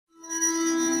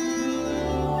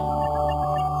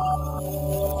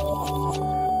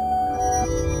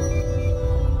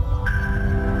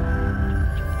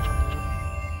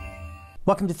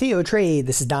Welcome to TheoTrade.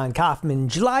 This is Don Kaufman.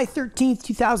 July 13th,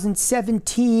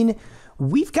 2017.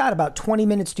 We've got about 20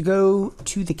 minutes to go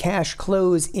to the cash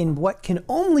close in what can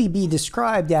only be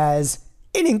described as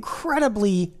an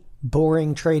incredibly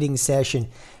boring trading session.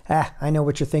 I know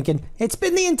what you're thinking. It's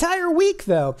been the entire week,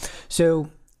 though. So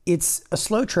it's a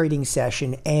slow trading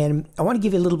session, and I want to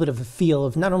give you a little bit of a feel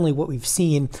of not only what we've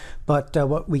seen, but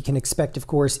what we can expect, of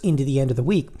course, into the end of the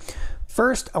week.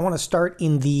 First, I want to start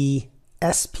in the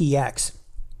SPX.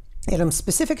 And I'm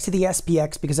specific to the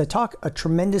SPX because I talk a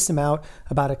tremendous amount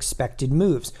about expected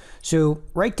moves. So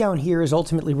right down here is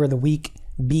ultimately where the week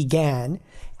began.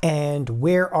 And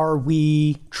where are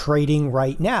we trading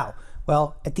right now?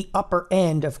 Well, at the upper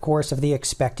end, of course, of the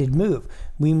expected move.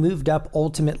 We moved up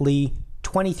ultimately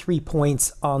 23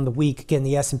 points on the week. Again,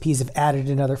 the S&Ps have added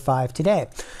another 5 today.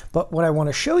 But what I want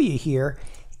to show you here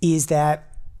is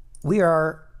that we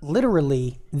are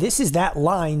literally, this is that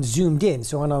line zoomed in.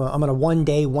 So I'm on a 1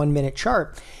 day, 1 minute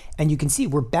chart, and you can see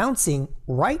we're bouncing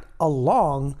right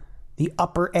along the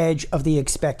upper edge of the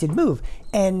expected move.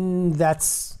 And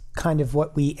that's kind of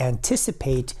what we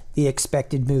anticipate the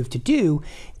expected move to do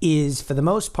is, for the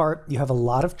most part, you have a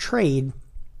lot of trade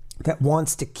that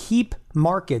wants to keep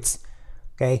markets,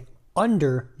 okay,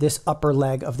 under this upper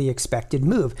leg of the expected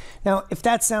move. Now, if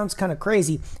that sounds kind of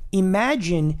crazy,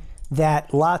 imagine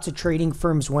that lots of trading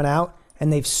firms went out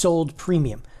and they've sold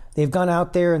premium. They've gone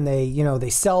out there and they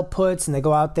sell puts, and they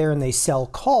go out there and they sell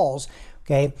calls,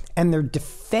 okay? And they're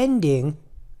defending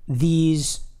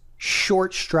these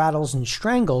short straddles and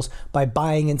strangles by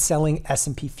buying and selling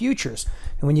S&P futures.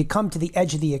 And when you come to the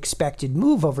edge of the expected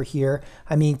move over here,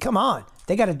 I mean, come on.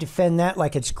 They got to defend that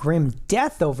like it's grim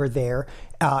death over there,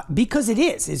 because it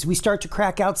is. As we start to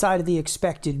crack outside of the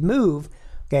expected move,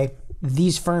 okay,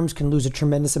 these firms can lose a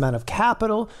tremendous amount of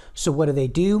capital. So what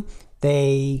do?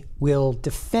 They will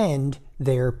defend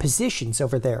their positions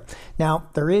over there. Now,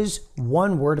 there is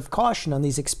one word of caution on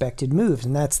these expected moves,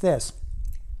 and that's this.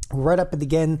 Right up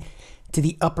again to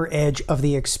the upper edge of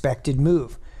the expected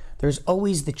move. There's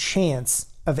always the chance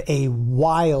of a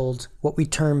wild, what we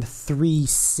term 3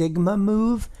 sigma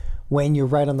move, when you're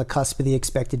right on the cusp of the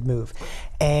expected move.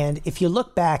 And if you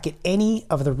look back at any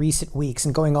of the recent weeks,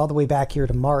 and going all the way back here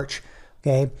to March,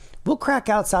 okay, we'll crack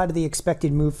outside of the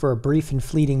expected move for a brief and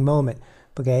fleeting moment,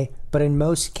 okay? But in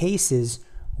most cases,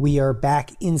 we are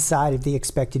back inside of the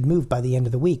expected move by the end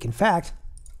of the week. In fact,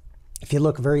 if you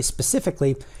look very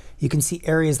specifically, you can see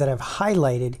areas that I've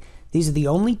highlighted. These are the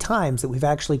only times that we've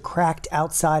actually cracked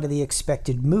outside of the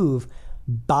expected move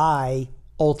by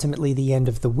ultimately the end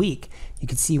of the week. You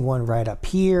can see one right up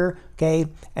here, okay?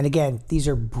 And again, these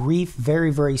are brief,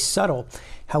 very, very subtle.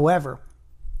 However,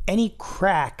 any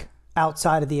crack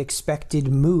outside of the expected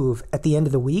move at the end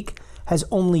of the week has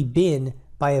only been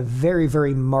by a very,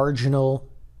 very marginal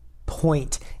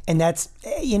point. And that's,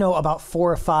 about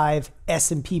 4 or 5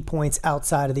 S&P points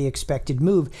outside of the expected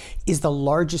move is the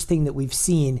largest thing that we've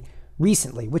seen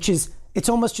recently, which is, it's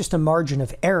almost just a margin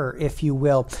of error, if you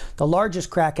will. The largest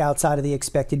crack outside of the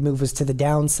expected move was to the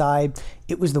downside.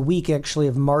 It was the week actually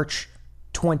of March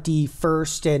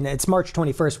 21st, and it's March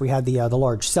 21st we had the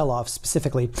large sell-off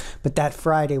specifically, but that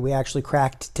Friday we actually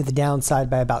cracked to the downside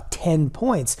by about 10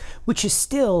 points, which is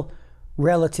still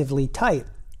relatively tight.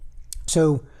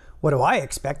 So what do I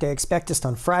expect? I expect us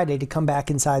on Friday to come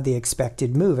back inside the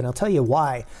expected move, and I'll tell you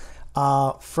why.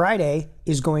 Friday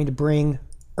is going to bring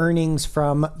earnings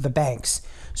from the banks.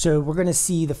 So we're going to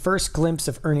see the first glimpse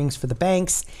of earnings for the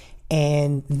banks.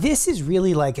 And this is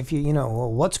really like, if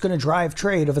what's going to drive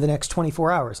trade over the next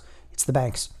 24 hours? It's the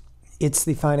banks. It's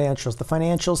the financials. The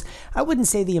financials, I wouldn't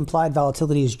say the implied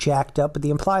volatility is jacked up, but the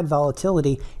implied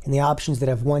volatility in the options that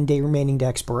have 1 day remaining to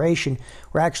expiration,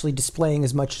 we're actually displaying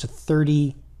as much as a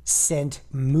 30-cent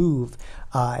move.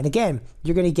 And again,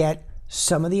 you're going to get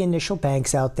some of the initial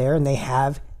banks out there, and they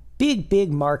have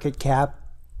big market cap.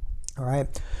 All right,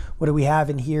 what do we have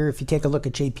in here? If you take a look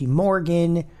at JP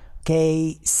Morgan,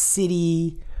 okay,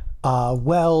 Citi,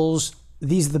 Wells,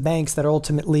 these are the banks that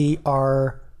ultimately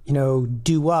are,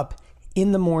 due up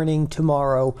in the morning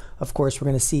tomorrow. Of course, we're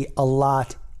going to see a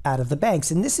lot out of the banks.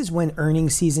 And this is when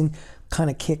earnings season kind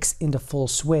of kicks into full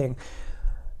swing.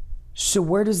 So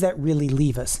where does that really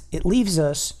leave us? It leaves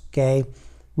us, okay,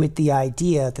 with the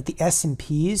idea that the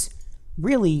S&Ps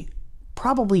really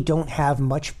probably don't have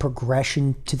much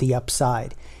progression to the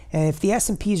upside. And if the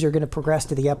S&Ps are going to progress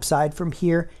to the upside from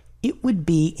here, it would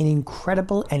be an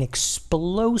incredible and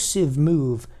explosive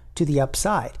move to the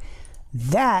upside.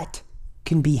 That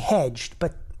can be hedged,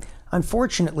 but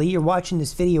unfortunately, you're watching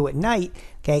this video at night,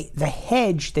 okay? The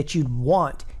hedge that you'd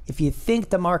want if you think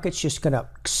the market's just going to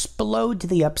explode to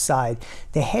the upside,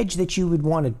 the hedge that you would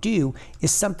want to do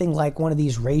is something like one of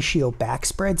these ratio back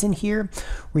spreads in here,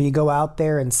 where you go out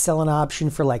there and sell an option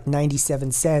for like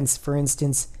 97 cents, for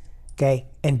instance, okay,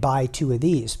 and buy 2 of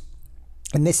these.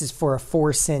 And this is for a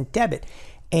 4-cent debit.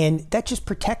 And that just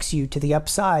protects you to the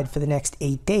upside for the next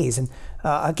 8 days. And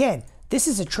again, this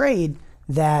is a trade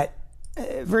that,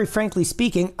 very frankly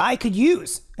speaking, I could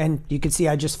use. And you can see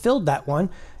I just filled that one.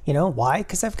 You know, why?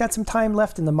 Because I've got some time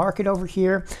left in the market over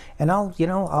here. And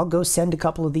I'll go send a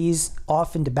couple of these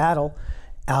off into battle.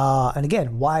 And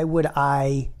again, why would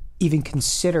I even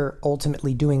consider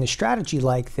ultimately doing a strategy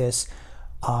like this?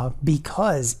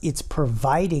 Because it's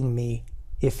providing me,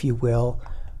 if you will,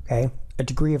 okay, a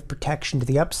degree of protection to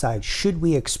the upside. Should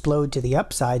we explode to the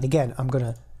upside? Again, I'm going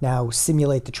to now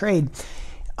simulate the trade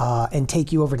and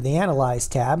take you over to the Analyze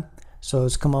tab. So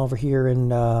let's come over here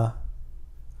and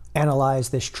analyze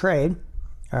this trade.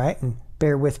 All right, and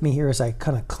bear with me here as I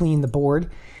kind of clean the board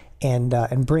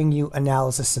and bring you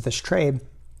analysis of this trade.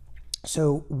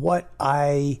 So what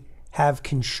I have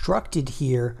constructed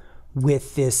here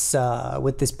with this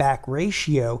back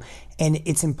ratio, and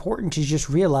it's important to just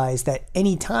realize that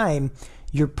anytime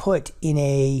you're put in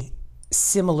a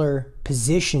similar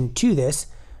position to this,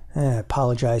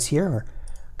 apologize here,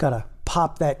 gotta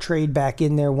pop that trade back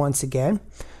in there once again.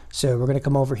 So we're going to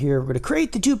come over here, we're going to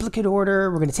create the duplicate order,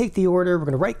 we're going to take the order, we're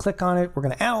going to right click on it, we're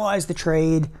going to analyze the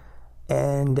trade,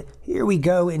 and here we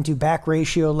go into back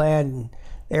ratio land, and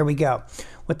there we go.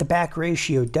 What the back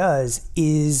ratio does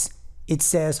is it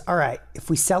says, all right, if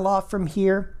we sell off from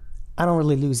here, I don't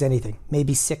really lose anything,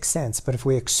 maybe 6 cents, but if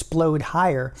we explode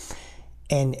higher,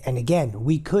 and again,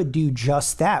 we could do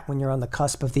just that when you're on the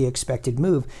cusp of the expected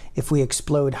move. If we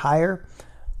explode higher,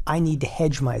 I need to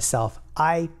hedge myself.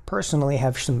 I personally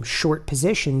have some short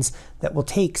positions that will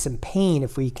take some pain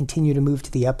if we continue to move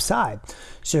to the upside.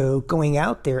 So going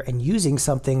out there and using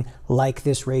something like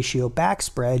this ratio back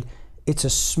spread, it's a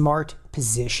smart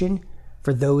position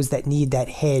for those that need that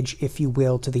hedge, if you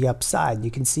will, to the upside.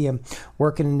 You can see I'm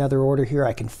working another order here.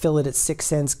 I can fill it at 6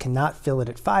 cents, cannot fill it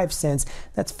at 5 cents.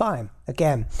 That's fine.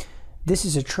 Again, this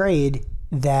is a trade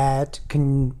that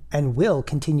can and will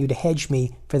continue to hedge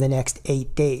me for the next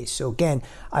 8 days. So again,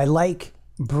 I like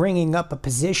bringing up a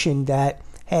position that,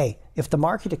 hey, if the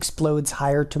market explodes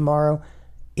higher tomorrow,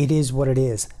 it is what it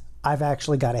is. I've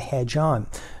actually got a hedge on.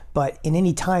 But in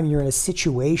any time you're in a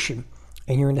situation,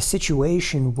 and you're in a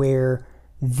situation where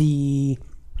the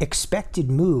expected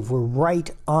move, we're right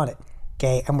on it,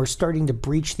 okay, and we're starting to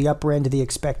breach the upper end of the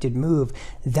expected move,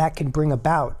 that can bring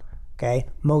about, okay,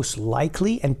 most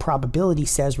likely, and probability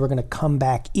says we're going to come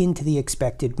back into the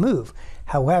expected move.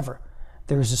 However,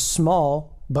 there's a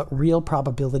small but real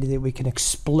probability that we can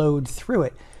explode through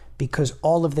it, because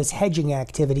all of this hedging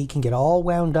activity can get all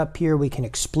wound up here. We can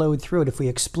explode through it. If we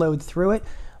explode through it,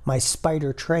 my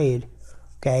spider trade,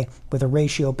 okay, with a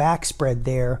ratio back spread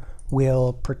there,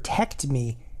 will protect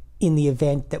me in the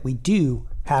event that we do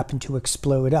happen to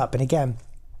explode up. And again,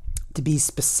 to be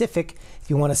specific, if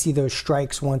you want to see those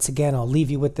strikes once again, I'll leave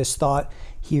you with this thought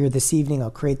here this evening. I'll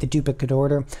create the duplicate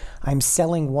order. I'm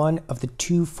selling one of the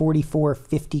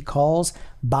 244.50 calls,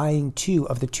 buying 2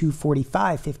 of the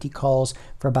 245.50 calls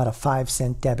for about a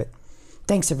 5-cent debit.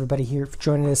 Thanks everybody here for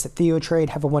joining us at TheoTrade.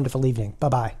 Have a wonderful evening.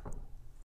 Bye-bye.